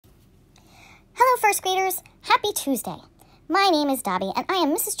Hello, first graders. Happy Tuesday. My name is Dobby, and I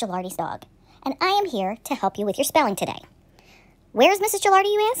am Mrs. Gilardi's dog, and I am here to help you with your spelling today. Where's Mrs.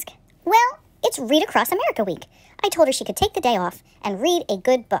 Gilardi, you ask? Well, it's Read Across America Week. I told her she could take the day off and read a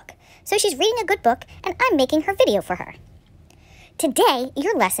good book. So she's reading a good book, and I'm making her video for her. Today,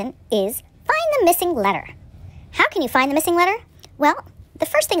 your lesson is Find the Missing Letter. How can you find the missing letter? Well, the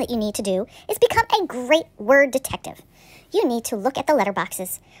first thing that you need to do is become a great word detective. You need to look at the letter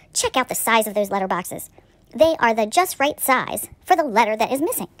boxes. Check out the size of those letter boxes. They are the just right size for the letter that is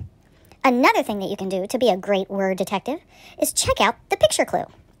missing. Another thing that you can do to be a great word detective is check out the picture clue.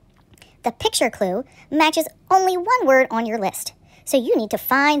 The picture clue matches only one word on your list, so you need to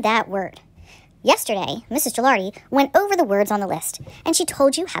find that word. Yesterday, Mrs. Gilardi went over the words on the list, and she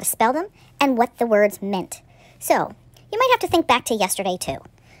told you how to spell them and what the words meant. So, you might have to think back to yesterday too.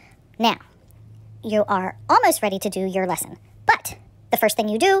 Now, you are almost ready to do your lesson, but the first thing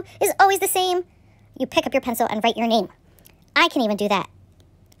you do is always the same. You pick up your pencil and write your name. I can even do that.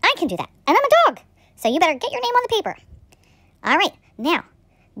 I can do that, and I'm a dog, so you better get your name on the paper. All right, now,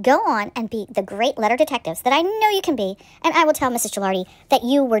 go on and be the great letter detectives that I know you can be, and I will tell Mrs. Gilardi that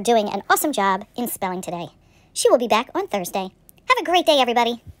you were doing an awesome job in spelling today. She will be back on Thursday. Have a great day,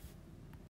 everybody.